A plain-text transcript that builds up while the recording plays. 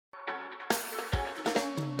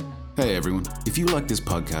Hey everyone, if you like this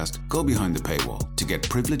podcast, go behind the paywall to get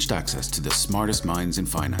privileged access to the smartest minds in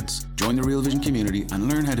finance. Join the Real Vision community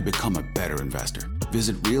and learn how to become a better investor.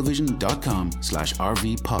 Visit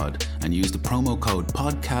realvision.com/RVPod and use the promo code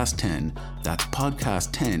PODCAST10, that's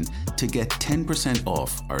PODCAST10, to get 10%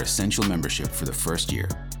 off our essential membership for the first year.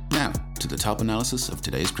 Now, to the top analysis of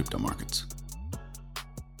today's crypto markets.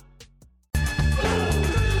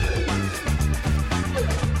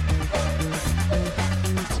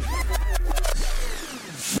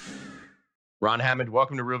 Ron Hammond,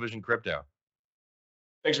 welcome to Real Vision Crypto.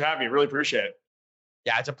 Thanks for having me. Really appreciate it.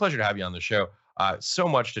 Yeah, it's a pleasure to have you on the show. So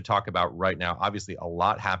much to talk about right now. Obviously, a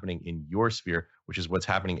lot happening in your sphere, which is what's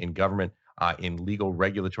happening in government, in legal,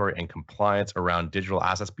 regulatory, and compliance around digital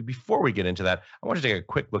assets. But before we get into that, I want to take a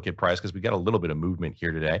quick look at price because we got a little bit of movement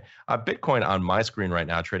here today. Bitcoin on my screen right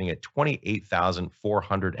now trading at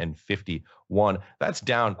 28,451. That's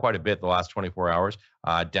down quite a bit the last 24 hours.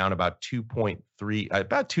 Down about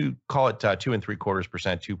 2.3, call it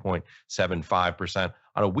 2.75%, 2.75%.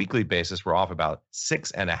 On a weekly basis, we're off about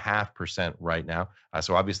 6.5% right now.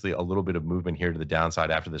 So obviously a little bit of movement here to the downside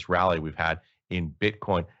after this rally we've had in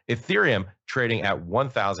Bitcoin. Ethereum trading at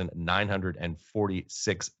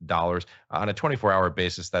 $1,946. On a 24-hour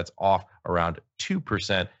basis, that's off around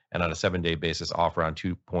 2%. And on a 7-day basis, off around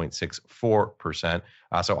 2.64%.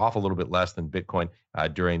 So off a little bit less than Bitcoin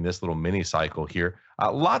during this little mini cycle here.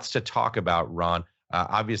 Lots to talk about, Ron.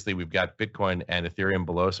 Obviously, we've got Bitcoin and Ethereum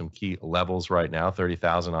below some key levels right now,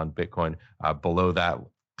 30,000 on Bitcoin, below that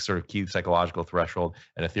sort of key psychological threshold,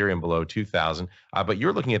 and Ethereum below 2,000. But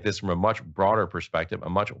you're looking at this from a much broader perspective, a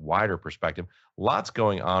much wider perspective. Lots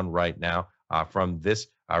going on right now from this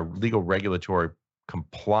legal regulatory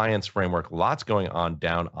compliance framework. Lots going on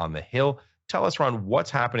down on the Hill. Tell us, Ron, what's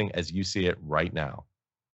happening as you see it right now?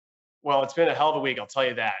 Well, it's been a hell of a week, I'll tell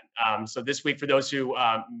you that. So this week, for those who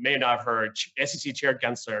may not have heard, SEC Chair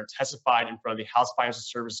Gensler testified in front of the House Financial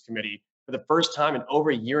Services Committee for the first time in over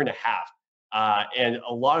a year and a half. And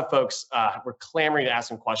a lot of folks were clamoring to ask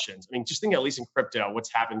him questions. I mean, just think at least in crypto,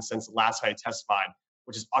 what's happened since the last time he testified,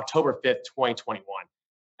 which is October 5th, 2021.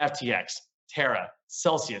 FTX, Terra,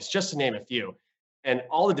 Celsius, just to name a few. And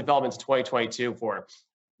all the developments in 2022 for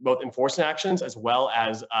both enforcement actions as well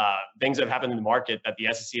as things that have happened in the market that the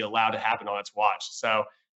SEC allowed to happen on its watch. So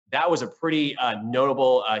that was a pretty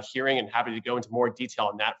notable hearing, and happy to go into more detail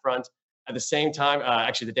on that front. At the same time,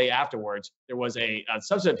 actually the day afterwards, there was a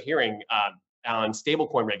substantive hearing on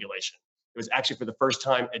stablecoin regulation. It was actually for the first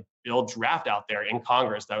time a bill draft out there in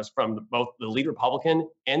Congress that was from both the lead Republican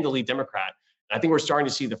and the lead Democrat. And I think we're starting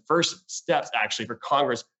to see the first steps actually for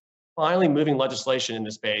Congress finally moving legislation in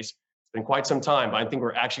this space. It's been quite some time, but I think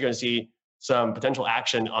we're actually going to see some potential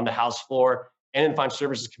action on the House floor and in the Financial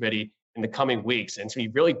Services Committee in the coming weeks. And it's going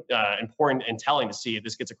to be really important and telling to see if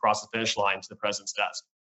this gets across the finish line to the president's desk.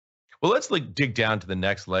 Well, let's dig down to the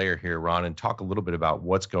next layer here, Ron, and talk a little bit about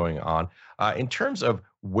what's going on. In terms of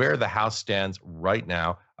where the House stands right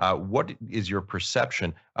now, what is your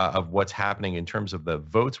perception of what's happening in terms of the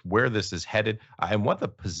votes, where this is headed, and what the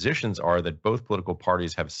positions are that both political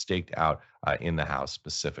parties have staked out in the House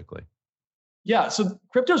specifically? Yeah, so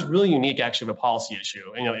crypto is really unique, actually, of a policy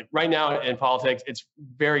issue. Right now in politics, it's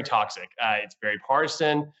very toxic. It's very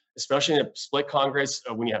partisan, especially in a split Congress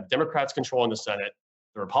when you have Democrats controlling the Senate,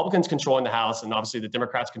 the Republicans controlling the House, and obviously the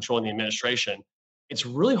Democrats controlling the administration. It's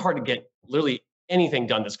really hard to get literally anything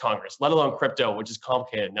done this Congress, let alone crypto, which is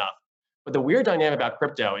complicated enough. But the weird dynamic about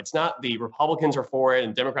crypto, it's not the Republicans are for it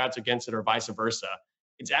and Democrats against it or vice versa.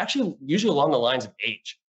 It's actually usually along the lines of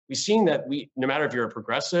age. We've seen that no matter if you're a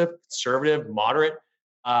progressive, conservative, moderate,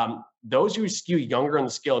 those who skew younger on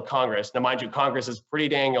the scale of Congress, now mind you, Congress is pretty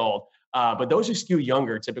dang old, but those who skew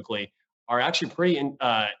younger typically are actually pretty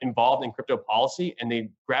involved in crypto policy, and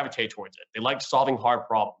they gravitate towards it. They like solving hard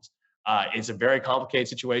problems. It's a very complicated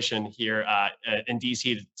situation here in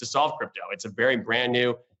DC to solve crypto. It's a very brand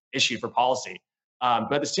new issue for policy.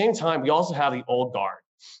 But at the same time, we also have the old guard,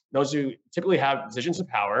 those who typically have positions of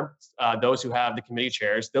power, those who have the committee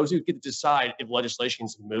chairs, those who get to decide if legislation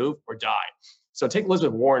is move or die. So take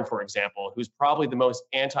Elizabeth Warren, for example, who's probably the most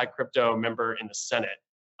anti-crypto member in the Senate.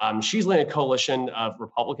 She's leading a coalition of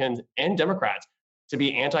Republicans and Democrats to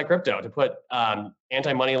be anti-crypto, to put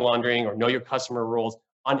anti-money laundering or know your customer rules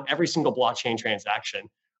on every single blockchain transaction,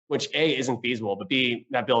 which A, isn't feasible, but B,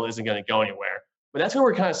 that bill isn't going to go anywhere. But that's what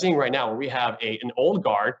we're kind of seeing right now, where we have an old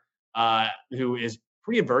guard who is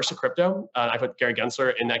pretty averse to crypto. I put Gary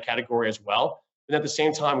Gensler in that category as well. And at the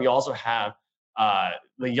same time, we also have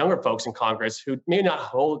the younger folks in Congress who may not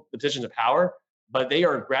hold the positions of power, but they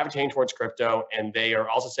are gravitating towards crypto, and they are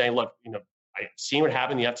also saying, look, I've seen what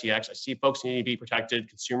happened in the FTX. I see folks need to be protected.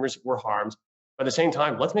 Consumers were harmed. But at the same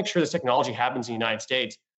time, let's make sure this technology happens in the United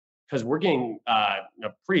States because we're getting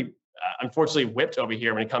pretty, unfortunately, whipped over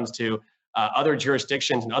here when it comes to other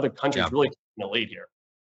jurisdictions and other countries really taking the lead here.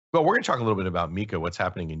 Well, we're going to talk a little bit about MiCA, what's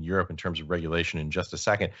happening in Europe in terms of regulation in just a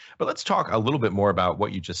second. But let's talk a little bit more about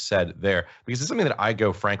what you just said there, because it's something that I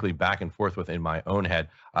go, frankly, back and forth with in my own head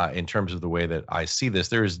in terms of the way that I see this.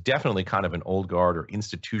 There is definitely kind of an old guard or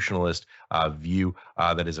institutionalist view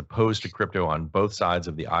that is opposed to crypto on both sides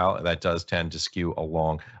of the aisle. That does tend to skew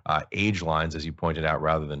along age lines, as you pointed out,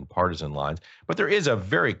 rather than partisan lines. But there is a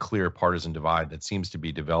very clear partisan divide that seems to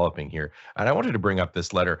be developing here. And I wanted to bring up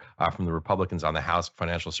this letter from the Republicans on the House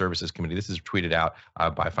Financial Services Committee. This is tweeted out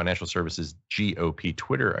by Financial Services GOP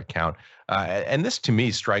Twitter account. And this, to me,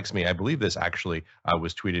 strikes me. I believe this actually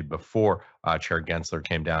was tweeted before Chair Gensler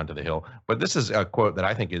came down to the Hill. But this is a quote that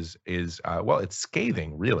I think is well, it's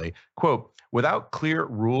scathing, really. Quote, "Without clear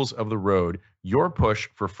rules of the road, your push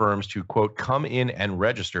for firms to, quote, come in and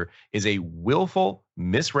register is a willful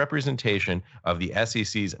misrepresentation of the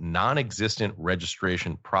SEC's non-existent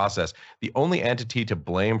registration process. The only entity to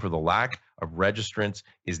blame for the lack of registrants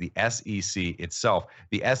is the SEC itself.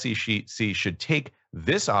 The SEC should take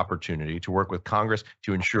this opportunity to work with Congress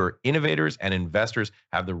to ensure innovators and investors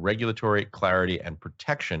have the regulatory clarity and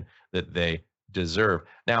protection that they deserve."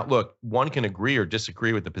 Now, look, one can agree or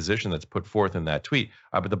disagree with the position that's put forth in that tweet,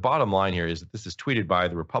 but the bottom line here is that this is tweeted by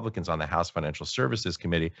the Republicans on the House Financial Services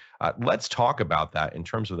Committee. Let's talk about that in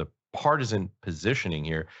terms of the partisan positioning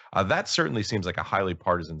here. That certainly seems like a highly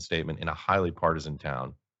partisan statement in a highly partisan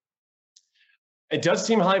town. It does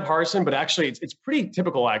seem highly partisan, but actually it's pretty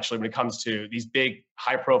typical actually when it comes to these big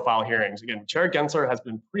high profile hearings. Again, Chair Gensler has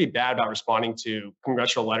been pretty bad about responding to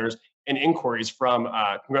congressional letters and inquiries from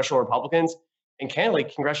congressional Republicans and candidly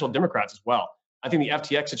congressional Democrats as well. I think the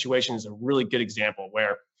FTX situation is a really good example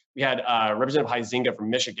where we had Representative Huizenga from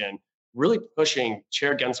Michigan really pushing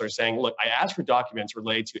Chair Gensler saying, look, I asked for documents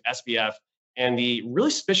related to SBF and the really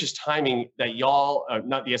suspicious timing that y'all,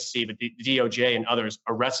 not the SEC, but the DOJ and others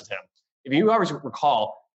arrested him. If you always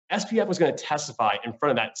recall, SBF was going to testify in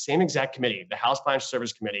front of that same exact committee, the House Financial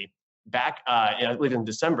Service Committee, back, I believe in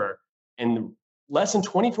December. And less than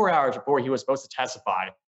 24 hours before he was supposed to testify,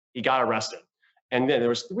 he got arrested. And then there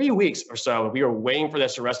was 3 weeks or so, we were waiting for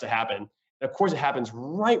this arrest to happen. And of course, it happens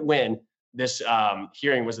right when this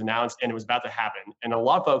hearing was announced and it was about to happen. And a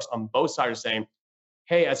lot of folks on both sides are saying,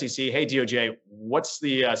 hey, SEC, hey, DOJ, what's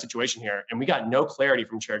the situation here? And we got no clarity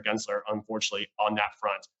from Chair Gensler, unfortunately, on that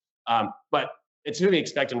front. But it's to be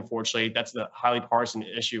expected, unfortunately. That's the highly partisan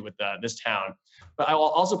issue with this town. But I will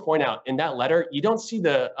also point out in that letter, you don't see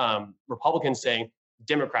the Republicans saying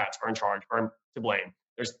Democrats are in charge or to blame.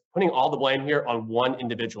 There's putting all the blame here on one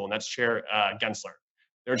individual, and that's Chair Gensler.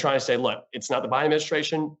 They're trying to say, look, it's not the Biden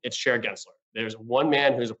administration, it's Chair Gensler. There's one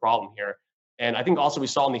man who's a problem here. And I think also we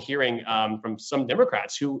saw in the hearing from some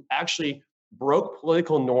Democrats who actually broke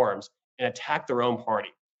political norms and attacked their own party.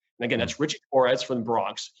 And again, that's Richie Torres from the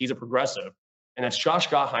Bronx. He's a progressive. And that's Josh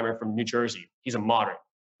Gottheimer from New Jersey. He's a moderate.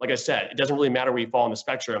 Like I said, it doesn't really matter where you fall on the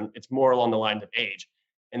spectrum. It's more along the lines of age.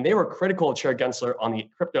 And they were critical of Chair Gensler on the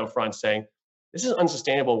crypto front, saying, this is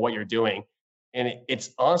unsustainable what you're doing. And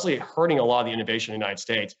it's honestly hurting a lot of the innovation in the United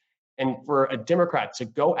States. And for a Democrat to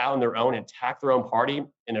go out on their own and attack their own party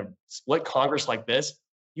in a split Congress like this,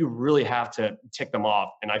 you really have to tick them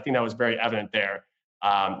off. And I think that was very evident there,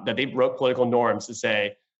 that they broke political norms to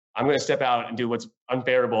say, I'm going to step out and do what's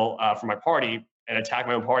unfavorable for my party and attack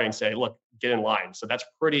my own party and say, look, get in line. So that's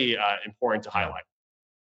pretty important to highlight.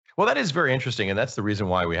 Well, that is very interesting, and that's the reason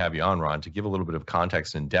why we have you on, Ron, to give a little bit of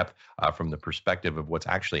context and depth from the perspective of what's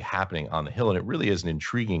actually happening on the Hill, and it really is an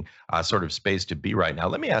intriguing sort of space to be right now.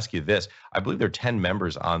 Let me ask you this. I believe there are 10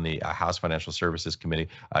 members on the House Financial Services Committee,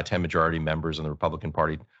 10 majority members in the Republican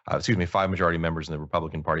Party, 5 majority members in the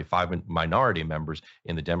Republican Party, 5 minority members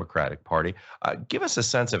in the Democratic Party. Give us a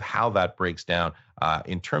sense of how that breaks down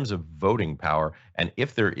in terms of voting power, and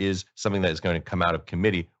if there is something that is going to come out of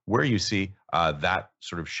committee, where you see that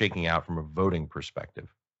sort of shaking out from a voting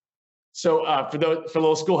perspective. So for a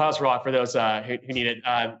little schoolhouse rock, for those who need it,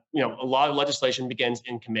 a lot of legislation begins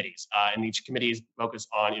in committees, and each committee is focused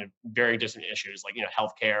on very different issues like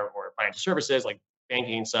healthcare or financial services like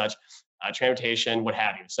banking and such, transportation, what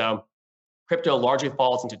have you. So crypto largely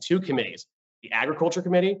falls into 2 committees: the Agriculture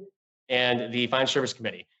Committee and the Financial Service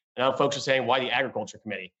Committee. And now folks are saying, why the Agriculture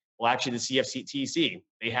Committee? Well, actually, the CFTC,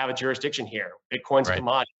 they have a jurisdiction here. Bitcoin's a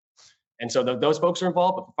commodity. And so those folks are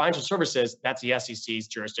involved, but for financial services, that's the SEC's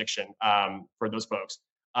jurisdiction for those folks.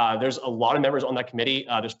 There's a lot of members on that committee.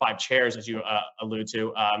 There's 5 chairs, as you alluded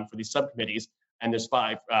to, for these subcommittees. and there's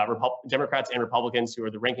five Democrats and Republicans who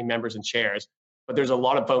are the ranking members and chairs. But there's a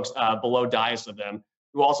lot of folks below dais of them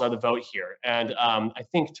who also have the vote here. And I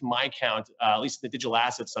think, to my count, at least the digital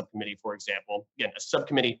assets subcommittee, for example, again, a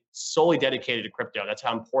subcommittee solely dedicated to crypto. That's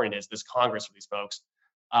how important it is, this Congress, for these folks.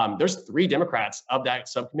 There's 3 Democrats of that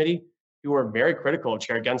subcommittee who are very critical of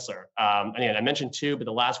Chair Gensler. Again, I mentioned 2, but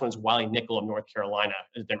the last one is Wiley Nickel of North Carolina,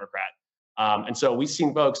 a Democrat. And so we've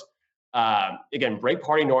seen folks, again, break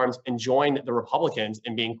party norms and join the Republicans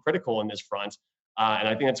in being critical in this front. And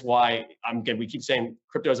I think that's why we keep saying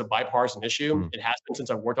crypto is a bipartisan issue. It has been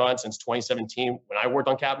since I've worked on it since 2017, when I worked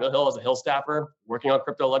on Capitol Hill as a Hill staffer, working on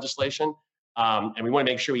crypto legislation. And we want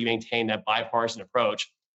to make sure we maintain that bipartisan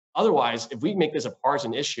approach. Otherwise, if we make this a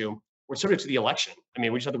partisan issue, we're subject to the election. I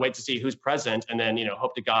mean, we just have to wait to see who's president, and then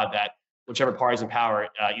hope to God that whichever party's in power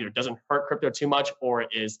either doesn't hurt crypto too much or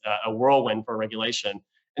is a whirlwind for regulation.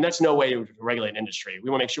 And that's no way to regulate an industry. We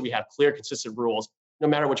want to make sure we have clear, consistent rules, no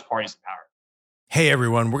matter which party's in power. Hey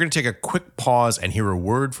everyone, we're going to take a quick pause and hear a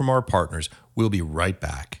word from our partners. We'll be right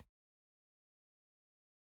back.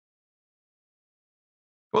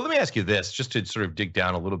 Well, let me ask you this, just to sort of dig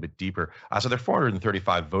down a little bit deeper. So there are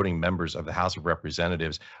 435 voting members of the House of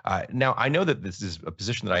Representatives. Now, I know that this is a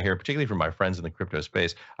position that I hear, particularly from my friends in the crypto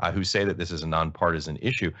space, who say that this is a nonpartisan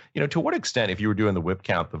issue. To what extent, if you were doing the whip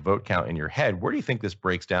count, the vote count in your head, where do you think this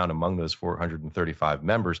breaks down among those 435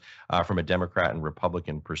 members from a Democrat and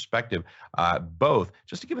Republican perspective, both,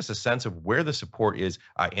 just to give us a sense of where the support is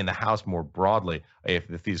in the House more broadly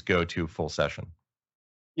if these go to full session?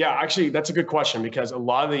 Yeah, actually, that's a good question, because a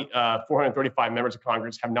lot of the 435 members of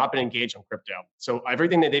Congress have not been engaged on crypto. So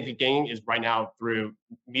everything that they've been gaining is right now through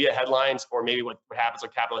media headlines, or maybe what happens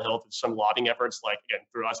at Capitol Hill through some lobbying efforts, like, again,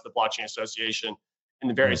 through us, the Blockchain Association, and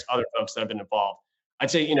the various other folks that have been involved. I'd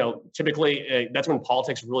say, typically that's when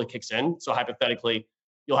politics really kicks in. So hypothetically,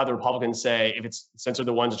 you'll have the Republicans say, since they're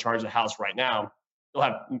the ones in charge of the House right now, you'll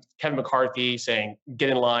have Kevin McCarthy saying, get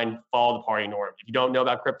in line, follow the party norm. If you don't know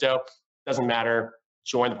about crypto, doesn't matter.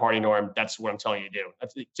 Join the party norm. That's what I'm telling you to do.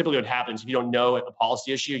 That's typically what happens. If you don't know a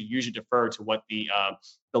policy issue, you usually defer to what the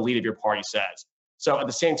lead of your party says. So at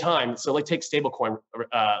the same time, take stablecoin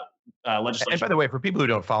legislation. And by the way, for people who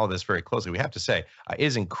don't follow this very closely, we have to say it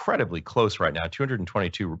is incredibly close right now.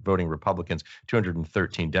 222 voting Republicans,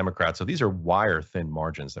 213 Democrats. So these are wire-thin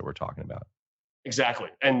margins that we're talking about. Exactly.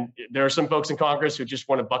 And there are some folks in Congress who just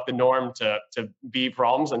want to buck the norm to be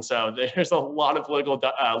problems. And so there's a lot of political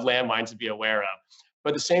landmines to be aware of. But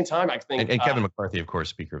at the same time, I think... And Kevin McCarthy, of course,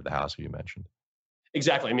 Speaker of the House, who you mentioned.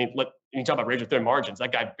 Exactly. I mean, look, when you talk about razor thin margins,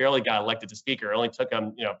 that guy barely got elected to speaker. It only took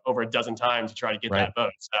him, over a dozen times to try to get that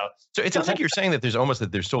vote. So it sounds like you're saying that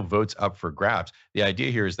there's still votes up for grabs. The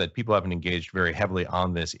idea here is that people haven't engaged very heavily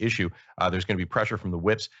on this issue. There's going to be pressure from the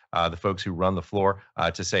whips, the folks who run the floor,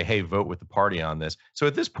 to say, hey, vote with the party on this. So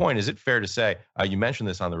at this point, is it fair to say, you mentioned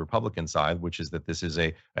this on the Republican side, which is that this is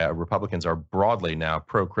Republicans are broadly now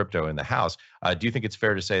pro-crypto in the House. Do you think it's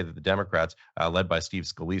fair to say that the Democrats, led by Steve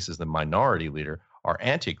Scalise as the minority leader, are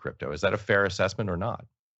anti-crypto? Is that a fair assessment or not?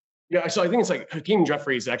 Yeah, so I think it's like Hakeem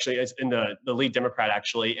Jeffries actually is in the lead Democrat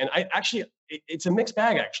actually, and it's a mixed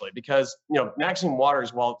bag actually, because Maxine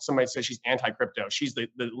Waters, while somebody says she's anti-crypto, she's the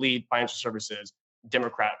lead financial services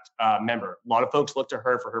Democrat member. A lot of folks look to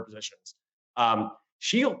her for her positions.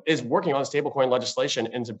 She is working on stablecoin legislation,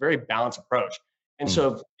 and it's a very balanced approach. And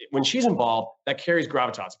so when she's involved, that carries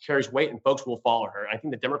gravitas, it carries weight, and folks will follow her. And I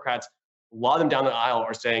think the Democrats, a lot of them down the aisle,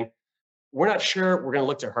 are saying, we're not sure, we're going to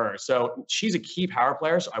look to her. So she's a key power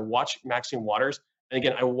player. So I watch Maxine Waters. And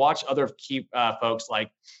again, I watch other key folks like,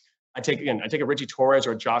 I take a Richie Torres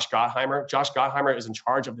or Josh Gottheimer. Josh Gottheimer is in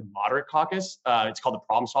charge of the moderate caucus. It's called the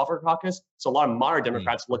Problem Solver Caucus. So a lot of moderate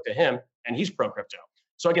Democrats look to him, and he's pro-crypto.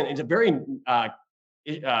 So again, it's a very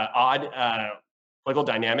odd political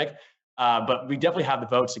dynamic, but we definitely have the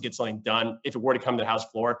votes to get something done if it were to come to the House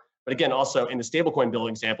floor. But again, also in the stablecoin bill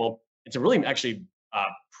example, it's a really actually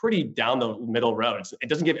pretty down the middle road. It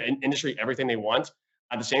doesn't give industry everything they want.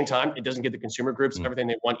 At the same time, it doesn't give the consumer groups everything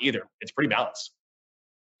they want either. It's pretty balanced.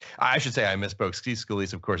 I should say I misspoke. Steve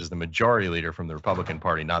Scalise, of course, is the majority leader from the Republican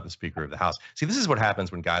Party, not the Speaker of the House. See, this is what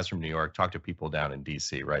happens when guys from New York talk to people down in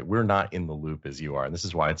D.C., right? We're not in the loop as you are. And this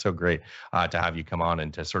is why it's so great to have you come on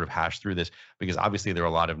and to sort of hash through this, because obviously there are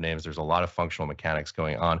a lot of names. There's a lot of functional mechanics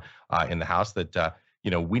going on in the House that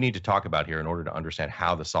we need to talk about here in order to understand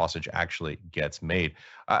how the sausage actually gets made.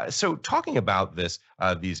 So talking about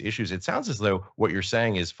these issues, it sounds as though what you're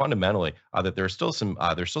saying is fundamentally that there's still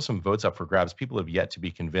some votes up for grabs. People have yet to be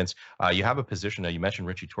convinced. You have a position. You mentioned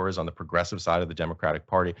Richie Torres on the progressive side of the Democratic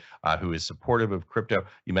Party, who is supportive of crypto.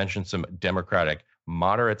 You mentioned some Democratic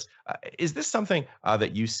moderates. Is this something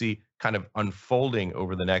that you see kind of unfolding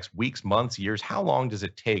over the next weeks, months, years? How long does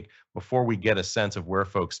it take before we get a sense of where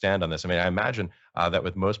folks stand on this? I mean, I imagine that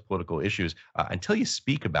with most political issues, until you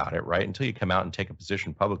speak about it, right, until you come out and take a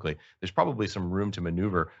position publicly, there's probably some room to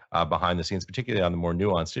maneuver behind the scenes, particularly on the more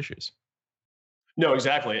nuanced issues. No,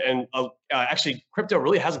 exactly. And actually, crypto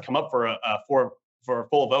really hasn't come up for a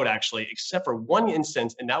full vote, actually, except for one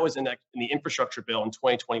instance, and that was in the infrastructure bill in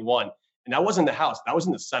 2021. And that wasn't in the House, that was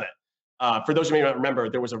in the Senate. For those who may not remember,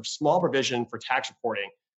 there was a small provision for tax reporting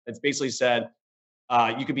that's basically said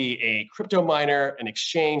you could be a crypto miner, an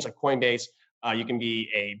exchange like Coinbase, you can be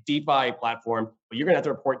a DeFi platform, but you're going to have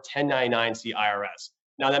to report 1099 to the IRS.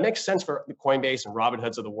 Now, that makes sense for the Coinbase and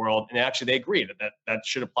Robinhoods of the world, and actually they agree that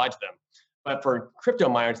should apply to them. But for crypto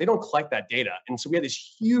miners, they don't collect that data. And so we had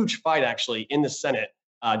this huge fight actually in the Senate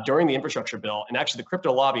during the infrastructure bill. And actually the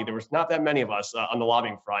crypto lobby, there was not that many of us on the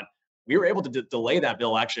lobbying front. We were able to delay that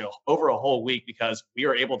bill actually over a whole week because we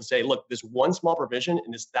were able to say, look, this one small provision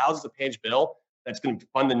in this thousands of page bill that's going to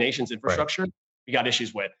fund the nation's infrastructure, we got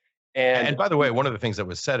issues with. And by the way, one of the things that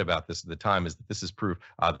was said about this at the time is that this is proof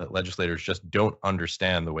that legislators just don't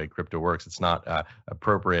understand the way crypto works. It's not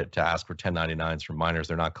appropriate to ask for 1099s from miners.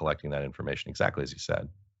 They're not collecting that information, exactly as you said.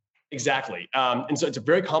 Exactly. And so it's a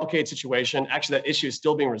very complicated situation. Actually, that issue is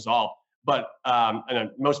still being resolved. But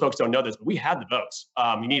and most folks don't know this, but we had the votes.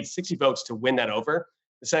 You need 60 votes to win that over.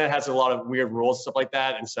 The Senate has a lot of weird rules and stuff like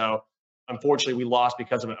that. And so unfortunately, we lost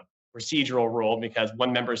because of a procedural rule because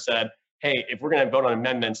one member said, hey, if we're going to vote on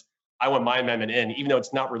amendments, I want my amendment in, even though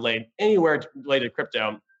it's not anywhere related to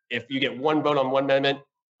crypto. If you get one vote on one amendment,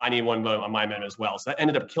 I need one vote on my amendment as well. So that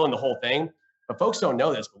ended up killing the whole thing. But folks don't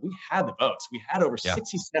know this, but we had the votes. We had over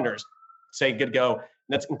 60 senators say good go.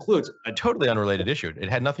 And that includes a totally unrelated issue. It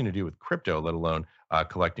had nothing to do with crypto, let alone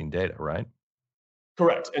collecting data, right?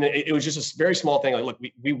 Correct. And it was just a very small thing. Like, look,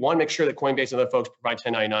 we want to make sure that Coinbase and other folks provide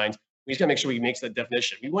 1099s. We just got to make sure we make that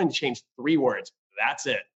definition. We want to change 3 words. That's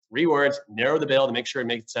it. 3 words, narrow the bill to make sure it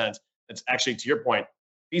makes sense. It's actually, to your point,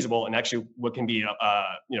 feasible and actually what can be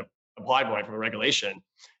applied by from a regulation.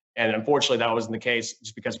 And unfortunately, that wasn't the case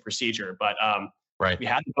just because of procedure. But we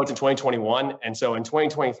had the votes in 2021, and so in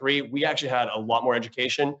 2023, we actually had a lot more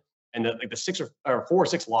education. And the 4 or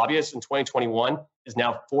 6 lobbyists in 2021 is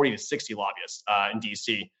now 40 to 60 lobbyists in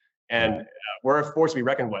DC, and we're a force to be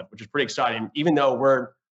reckoned with, which is pretty exciting. Even though we're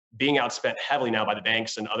being outspent heavily now by the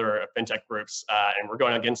banks and other fintech groups, and we're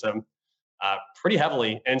going against them pretty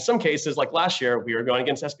heavily. And in some cases, like last year, we were going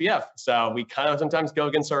against SBF. So we kind of sometimes go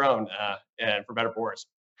against our own, and for better or for worse.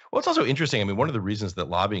 Well, it's also interesting. I mean, one of the reasons that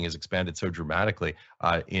lobbying has expanded so dramatically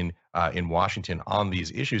in Washington on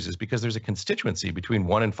these issues is because there's a constituency between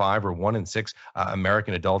 1 in 5 or 1 in 6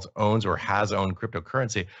 American adults owns or has owned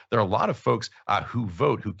cryptocurrency. There are a lot of folks who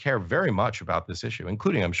vote who care very much about this issue,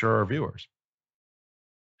 including, I'm sure, our viewers.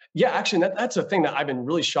 Yeah, actually, that's a thing that I've been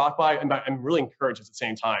really shocked by, and I'm really encouraged at the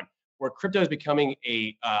same time, where crypto is becoming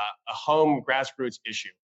a home grassroots issue.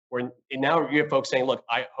 Where now you have folks saying, look,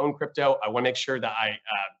 I own crypto. I want to make sure that I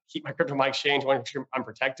keep my crypto on my exchange. I want to make sure I'm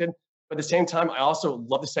protected. But at the same time, I also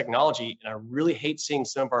love this technology. And I really hate seeing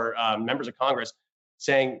some of our members of Congress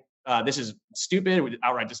saying this is stupid,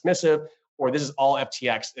 outright dismissive, or this is all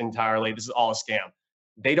FTX entirely. This is all a scam.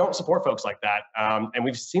 They don't support folks like that. And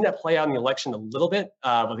we've seen that play out in the election a little bit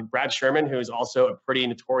with Brad Sherman, who is also a pretty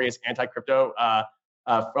notorious anti-crypto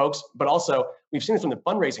folks, but also we've seen this on the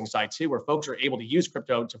fundraising side too, where folks are able to use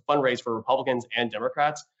crypto to fundraise for Republicans and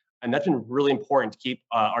Democrats. And that's been really important to keep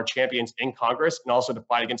our champions in Congress and also to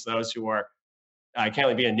fight against those who are can't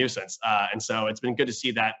really be a nuisance. And so it's been good to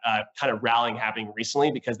see that kind of rallying happening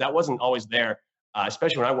recently, because that wasn't always there,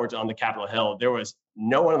 especially when I worked on the Capitol Hill. There was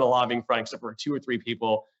no one on the lobbying front except for 2 or 3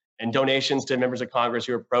 people, and donations to members of Congress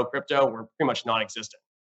who are pro-crypto were pretty much non-existent.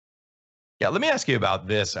 Yeah, let me ask you about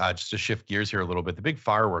this, just to shift gears here a little bit. The big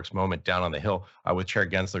fireworks moment down on the Hill with Chair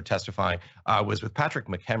Gensler testifying was with Patrick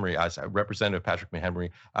McHenry, Representative Patrick McHenry,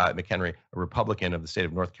 a Republican of the state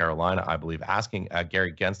of North Carolina, I believe, asking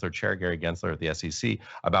Gary Gensler, Chair Gary Gensler at the SEC,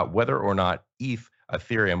 about whether or not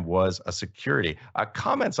Ethereum was a security.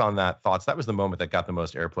 Comments on that, thoughts? That was the moment that got the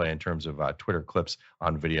most airplay in terms of Twitter clips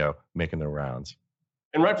on video making their rounds.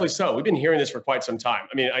 And rightfully so. We've been hearing this for quite some time.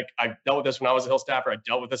 I mean, I dealt with this when I was a Hill staffer. I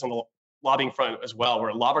dealt with this on the lobbying front as well, where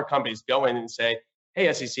a lot of our companies go in and say,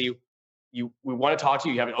 hey, SEC, we want to talk to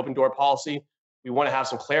you. You have an open door policy. We want to have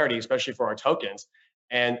some clarity, especially for our tokens.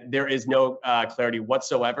 And there is no clarity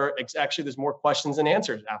whatsoever. It's actually, there's more questions than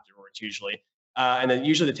answers afterwards, usually. And then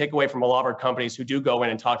usually the takeaway from a lot of our companies who do go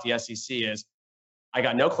in and talk to the SEC is, I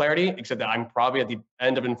got no clarity, except that I'm probably at the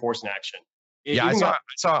end of enforcement action. Yeah, I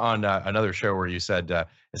saw on another show where you said,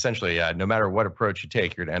 essentially, no matter what approach you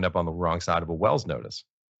take, you're going to end up on the wrong side of a Wells notice.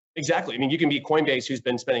 Exactly. I mean, you can be Coinbase, who's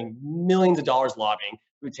been spending millions of dollars lobbying,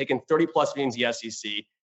 who've taken 30 plus meetings the SEC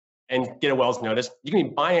and get a Wells notice. You can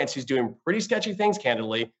be Binance, who's doing pretty sketchy things,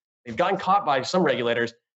 candidly. They've gotten caught by some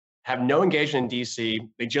regulators, have no engagement in DC.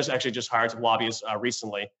 They just hired some lobbyists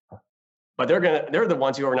recently. But they're the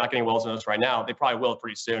ones who are not getting Wells notice right now. They probably will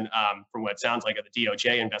pretty soon, from what it sounds like of the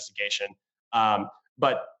DOJ investigation.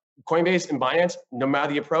 But Coinbase and Binance, no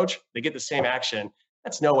matter the approach, they get the same action.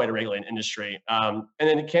 That's no way to regulate an industry. And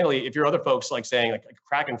then candidly, if you're other folks like saying like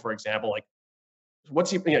Kraken, for example, like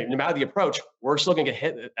no matter the approach, we're still going to get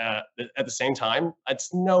hit at the same time.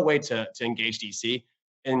 It's no way to engage DC.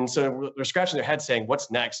 And so they're scratching their head saying, what's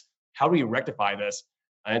next? How do we rectify this?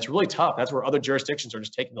 And it's really tough. That's where other jurisdictions are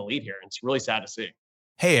just taking the lead here. It's really sad to see.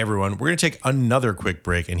 Hey everyone, we're going to take another quick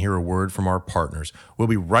break and hear a word from our partners. We'll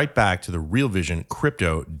be right back to the Real Vision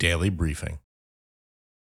Crypto Daily Briefing.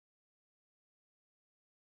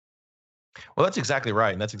 Well, that's exactly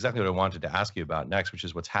right. And that's exactly what I wanted to ask you about next, which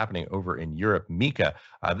is what's happening over in Europe. MiCA,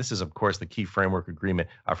 this is, of course, the key framework agreement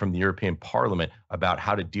from the European Parliament about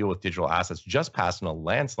how to deal with digital assets, just passed in a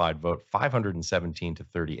landslide vote, 517 to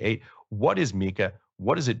 38. What is MiCA?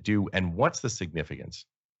 What does it do? And what's the significance?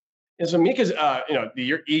 And so MiCA is,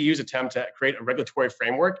 the EU's attempt to create a regulatory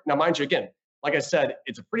framework. Now, mind you, again, like I said,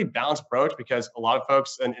 it's a pretty balanced approach because a lot of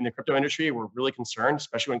folks in the crypto industry were really concerned,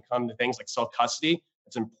 especially when it comes to things like self-custody.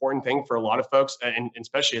 It's an important thing for a lot of folks, and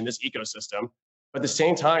especially in this ecosystem. But at the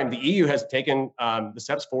same time, the EU has taken the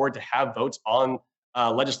steps forward to have votes on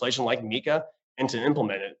legislation like MiCA and to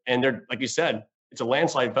implement it. And they're, like you said, it's a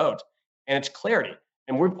landslide vote, and it's clarity.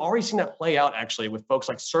 And we've already seen that play out actually with folks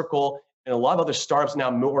like Circle and a lot of other startups now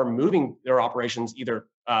are moving their operations either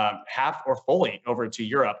half or fully over to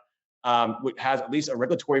Europe, which has at least a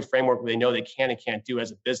regulatory framework where they know they can and can't do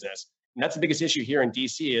as a business. And that's the biggest issue here in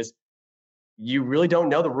DC is you really don't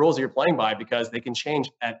know the rules that you're playing by because they can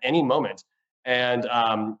change at any moment. And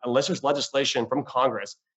unless there's legislation from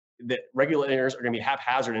Congress, the regulators are going to be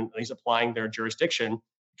haphazard in at least applying their jurisdiction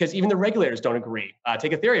because even the regulators don't agree.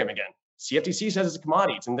 Take Ethereum again. CFTC says it's a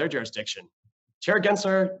commodity. It's in their jurisdiction. Chair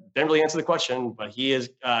Gensler didn't really answer the question, but he is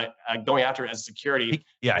going after it as security.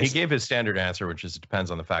 He gave his standard answer, which is it depends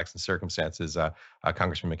on the facts and circumstances.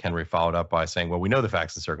 Congressman McHenry followed up by saying, well, we know the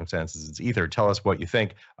facts and circumstances. It's either tell us what you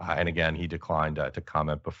think. And again, he declined to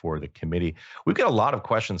comment before the committee. We've got a lot of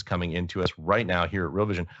questions coming into us right now here at Real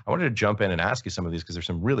Vision. I wanted to jump in and ask you some of these because there's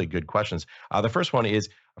some really good questions. The first one is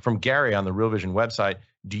from Gary on the Real Vision website.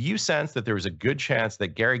 Do you sense that there is a good chance that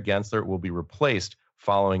Gary Gensler will be replaced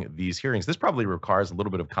following these hearings? This probably requires a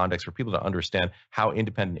little bit of context for people to understand how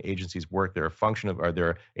independent agencies work. They're a function of, or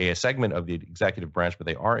they're a segment of the executive branch, but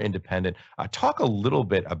they are independent. Talk a little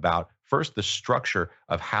bit about first the structure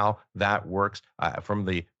of how that works from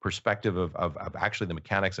the perspective of actually the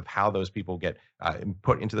mechanics of how those people get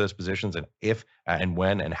put into those positions and if and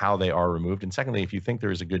when and how they are removed. And secondly, if you think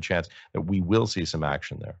there is a good chance that we will see some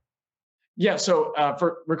action there. Yeah, so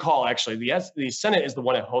recall, actually, the Senate is the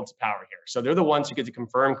one that holds the power here. So they're the ones who get to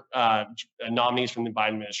confirm nominees from the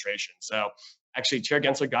Biden administration. So actually, Chair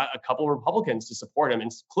Gensler got a couple of Republicans to support him,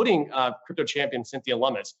 including crypto champion Cynthia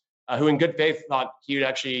Lummis, who in good faith thought he would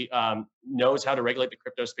actually knows how to regulate the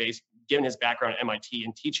crypto space, given his background at MIT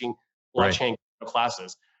and teaching blockchain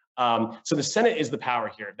classes. So the Senate is the power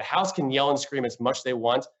here. The House can yell and scream as much as they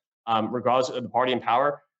want, regardless of the party in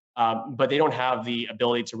power. But they don't have the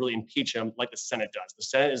ability to really impeach him like the Senate does. The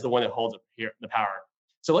Senate is the one that holds the power.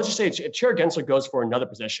 So let's just say if Chair Gensler goes for another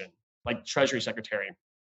position, like Treasury Secretary,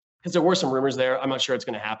 because there were some rumors there. I'm not sure it's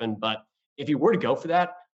going to happen, but if he were to go for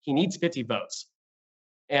that, he needs 50 votes.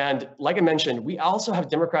 And like I mentioned, we also have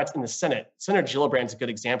Democrats in the Senate. Senator Gillibrand is a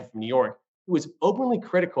good example from New York, who is openly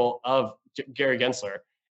critical of Gary Gensler.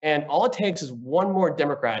 And all it takes is one more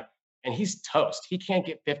Democrat, and he's toast. He can't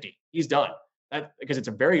get 50. He's done. Because it's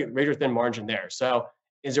a very razor thin margin there. So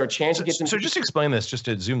is there a chance to get them? So just explain this, just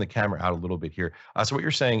to zoom the camera out a little bit here. So what you're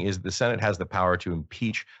saying is the Senate has the power to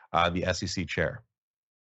impeach the SEC chair.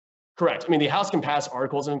 Correct. I mean, the House can pass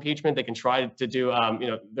articles of impeachment. They can try to do,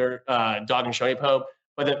 their dog and shony pope.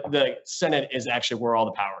 But the Senate is actually where all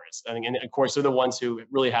the power is. And of course, they're the ones who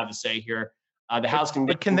really have the say here. The House can.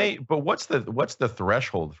 But what's the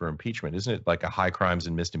threshold for impeachment? Isn't it like a high crimes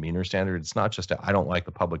and misdemeanor standard? It's not just I don't like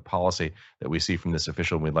the public policy that we see from this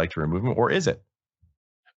official and we'd like to remove him, or is it?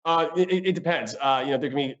 It depends. There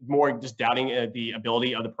can be more just doubting the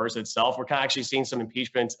ability of the person itself. We're kind of actually seeing some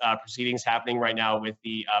impeachment proceedings happening right now with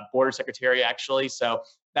the border secretary, actually. So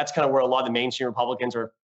that's kind of where a lot of the mainstream Republicans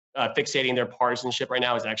are fixating their partisanship right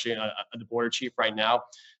now is actually the border chief right now.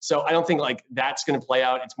 So I don't think like that's going to play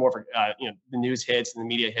out. It's more for the news hits and the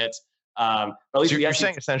media hits. But at least So the you're SEC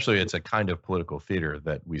saying essentially it's a kind of political theater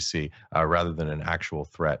that we see rather than an actual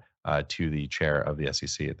threat to the chair of the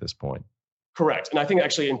SEC at this point. Correct. And I think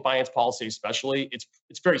actually in finance policy, especially,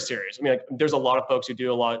 it's very serious. I mean, like, there's a lot of folks who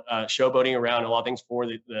do a lot showboating around a lot of things for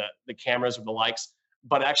the cameras or the likes.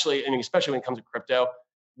 But actually, I mean, especially when it comes to crypto,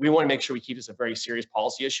 we want to make sure we keep this a very serious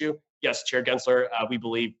policy issue. Yes, Chair Gensler, we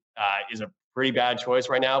believe, is a pretty bad choice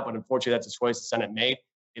right now, but unfortunately, that's a choice the Senate made.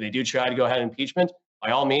 If they do try to go ahead and impeachment,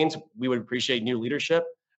 by all means, we would appreciate new leadership.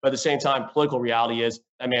 But at the same time, political reality is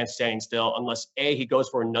that man's standing still unless A, he goes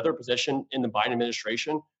for another position in the Biden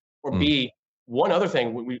administration, or B, one other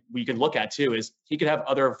thing we could look at too is he could have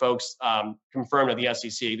other folks confirmed at the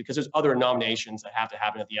SEC because there's other nominations that have to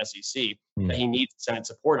happen at the SEC that he needs Senate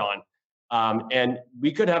support on. And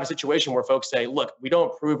we could have a situation where folks say, look, we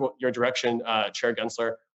don't approve your direction, Chair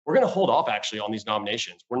Gensler. We're going to hold off actually on these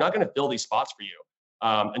nominations. We're not going to fill these spots for you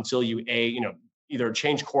until you, either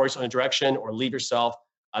change course on a direction or leave yourself.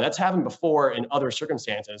 That's happened before in other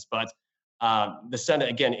circumstances, but the Senate,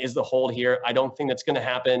 again, is the hold here. I don't think that's going to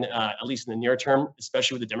happen, at least in the near term,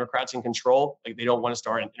 especially with the Democrats in control. Like, they don't want to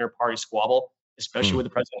start an inter-party squabble, especially with the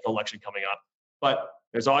presidential election coming up. But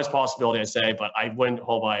there's always possibility, I say, but I wouldn't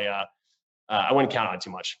I wouldn't count on it too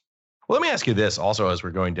much. Well, let me ask you this also as we're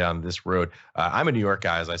going down this road. I'm a New York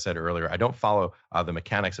guy, as I said earlier. I don't follow the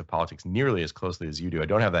mechanics of politics nearly as closely as you do. I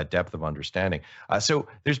don't have that depth of understanding. So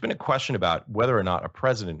there's been a question about whether or not a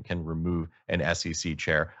president can remove an SEC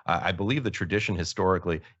chair. I believe the tradition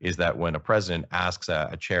historically is that when a president asks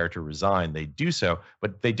a chair to resign, they do so,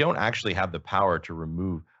 but they don't actually have the power to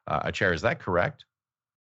remove a chair. Is that correct?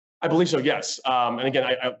 I believe so, yes. And again,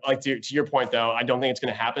 I like to your point, though, I don't think it's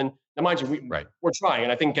going to happen. Now, mind you, we're trying.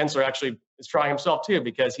 And I think Gensler actually is trying himself, too,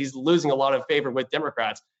 because he's losing a lot of favor with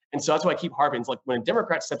Democrats. And so that's why I keep harping. It's like when a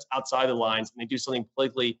Democrat steps outside the lines and they do something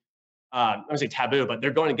politically, I don't want to say taboo, but they're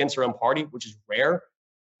going against their own party, which is rare.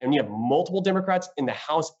 And you have multiple Democrats in the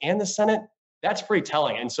House and the Senate. That's pretty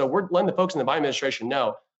telling. And so we're letting the folks in the Biden administration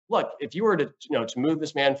know, look, if you were to move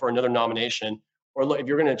this man for another nomination, or look, if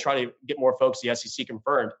you're going to try to get more folks the SEC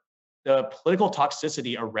confirmed, the political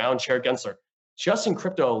toxicity around Chair Gensler, just in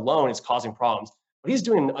crypto alone, is causing problems. But he's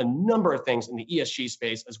doing a number of things in the ESG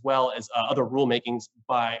space, as well as other rulemakings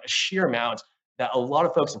by a sheer amount that a lot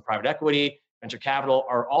of folks in private equity, venture capital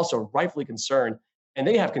are also rightfully concerned. And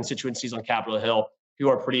they have constituencies on Capitol Hill who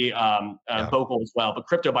are pretty vocal as well. But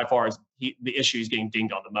crypto, by far, is the issue he's getting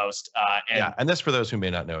dinged on the most. And this, for those who may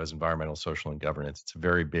not know, is environmental, social, and governance. It's a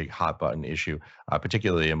very big hot button issue,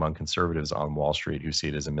 particularly among conservatives on Wall Street who see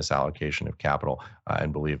it as a misallocation of capital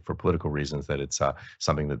and believe for political reasons that it's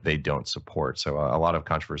something that they don't support. So a lot of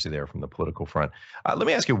controversy there from the political front. Let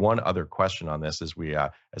me ask you one other question on this as we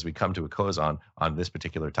come to a close on this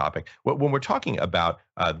particular topic. When we're talking about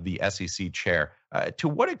the SEC chair, to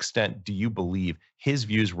what extent do you believe his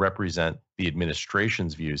views represent the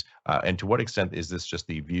administration's views? And to what extent is this just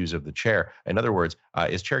the views of the chair? In other words,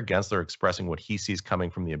 is Chair Gensler expressing what he sees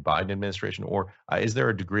coming from the Biden administration, or is there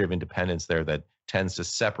a degree of independence there that tends to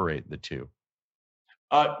separate the two?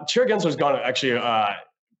 Chair Gensler's gone actually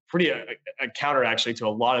pretty a counter actually to a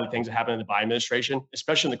lot of the things that happen in the Biden administration,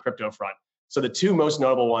 especially in the crypto front. So the two most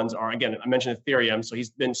notable ones are, again, I mentioned Ethereum. So he's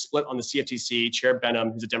been split on the CFTC. Chair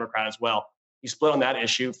Benham, who's a Democrat as well, he split on that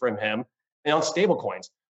issue from him. And on stablecoins,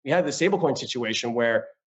 we had the stablecoin situation where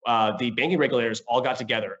the banking regulators all got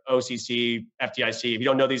together, OCC, FDIC. If you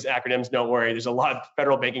don't know these acronyms, don't worry. There's a lot of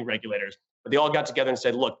federal banking regulators. But they all got together and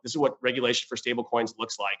said, look, this is what regulation for stablecoins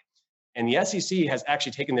looks like. And the SEC has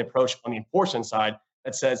actually taken the approach on the enforcement side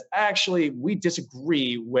that says, actually, we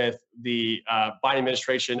disagree with the Biden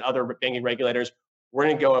administration, other banking regulators. We're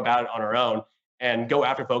going to go about it on our own and go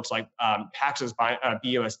after folks like Paxos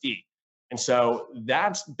BUSD. And so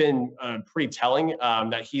that's been pretty telling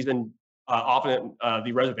that he's been often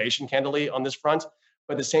the reservation, candidly, on this front.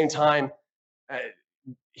 But at the same time,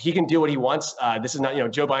 he can do what he wants. This is not,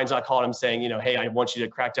 Joe Biden's not calling him saying, hey, I want you to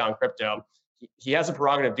crack down crypto. He has a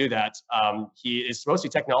prerogative to do that. He is supposed to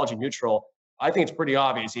be technology neutral. I think it's pretty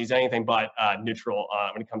obvious he's anything but neutral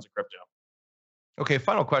when it comes to crypto. Okay,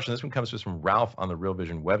 final question. This one comes to us from Ralph on the Real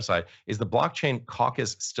Vision website. Is the Blockchain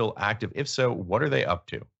Caucus still active? If so, what are they up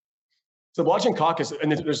to? So the Blockchain Caucus,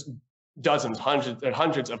 and there's dozens,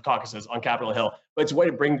 hundreds of caucuses on Capitol Hill, but it's a way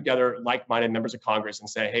to bring together like-minded members of Congress and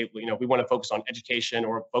say, hey, we want to focus on education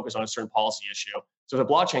or focus on a certain policy issue. So the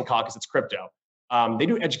Blockchain Caucus, it's crypto. They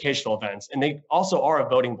do educational events, and they also are a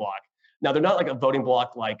voting bloc. Now, they're not like a voting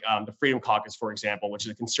bloc like the Freedom Caucus, for example, which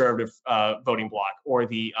is a conservative voting bloc, or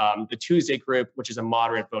the Tuesday Group, which is a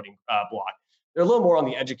moderate voting bloc. They're a little more on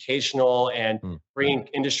the educational and bringing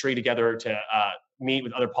industry together to meet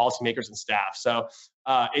with other policymakers and staff. So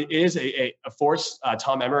it is a force.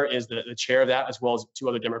 Tom Emmer is the chair of that, as well as two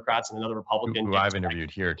other Democrats and another Republican. Who I've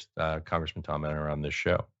interviewed here, Congressman Tom Emmer, on this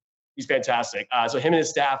show. He's fantastic. So him and his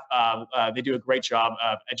staff, they do a great job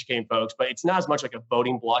of educating folks, but it's not as much like a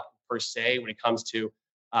voting bloc per se when it comes to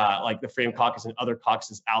like the Freedom Caucus and other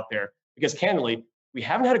caucuses out there. Because candidly, we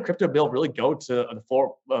haven't had a crypto bill really go to the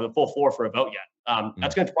full floor for a vote yet.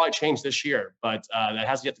 That's going to probably change this year, but that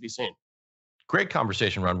has yet to be seen. Great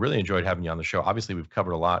conversation, Ron. Really enjoyed having you on the show. Obviously, we've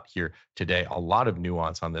covered a lot here today, a lot of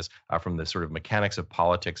nuance on this from the sort of mechanics of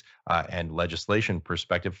politics and legislation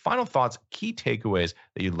perspective. Final thoughts, key takeaways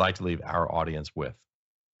that you'd like to leave our audience with.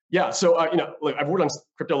 Yeah, so look, I've worked on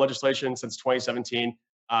crypto legislation since 2017,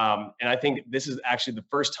 and I think this is actually the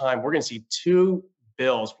first time we're going to see two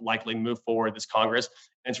bills likely move forward this Congress,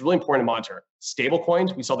 and it's really important to monitor.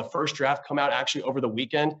 Stablecoins, we saw the first draft come out actually over the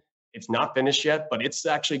weekend. It's not finished yet, but it's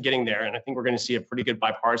actually getting there. And I think we're going to see a pretty good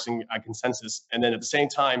bipartisan consensus. And then at the same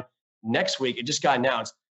time, next week, it just got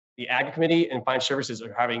announced, the Ag Committee and Financial Services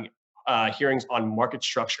are having hearings on market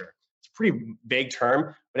structure. It's a pretty vague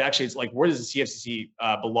term, but actually it's like, where does the CFTC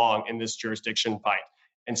belong in this jurisdiction fight?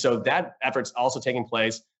 And so that effort's also taking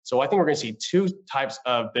place. So I think we're going to see two types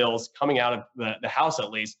of bills coming out of the House, at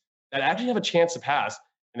least, that actually have a chance to pass.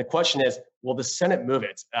 And the question is, will the Senate move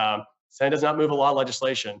it? Senate does not move a lot of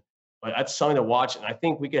legislation, but that's something to watch. And I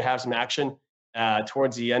think we could have some action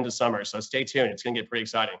towards the end of summer. So stay tuned. It's going to get pretty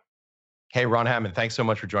exciting. Hey, Ron Hammond, thanks so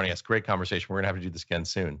much for joining us. Great conversation. We're going to have to do this again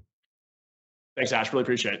soon. Thanks, Ash. Really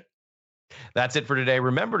appreciate it. That's it for today.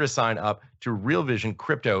 Remember to sign up to Real Vision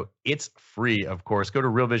Crypto. It's free, of course. Go to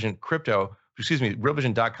realvision.com/crypto.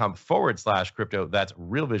 That's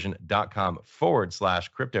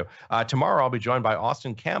realvision.com/crypto. Tomorrow, I'll be joined by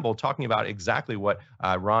Austin Campbell talking about exactly what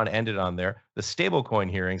Ron ended on there, the stablecoin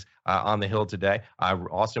hearings on the Hill today.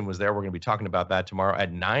 Austin was there. We're going to be talking about that tomorrow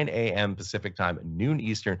at 9 a.m. Pacific time, noon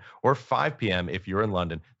Eastern, or 5 p.m. if you're in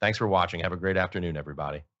London. Thanks for watching. Have a great afternoon,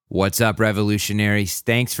 everybody. What's up, revolutionaries?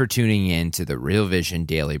 Thanks for tuning in to the Real Vision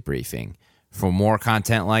Daily Briefing. For more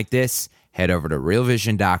content like this, head over to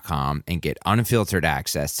realvision.com and get unfiltered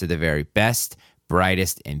access to the very best,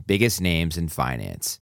 brightest, and biggest names in finance.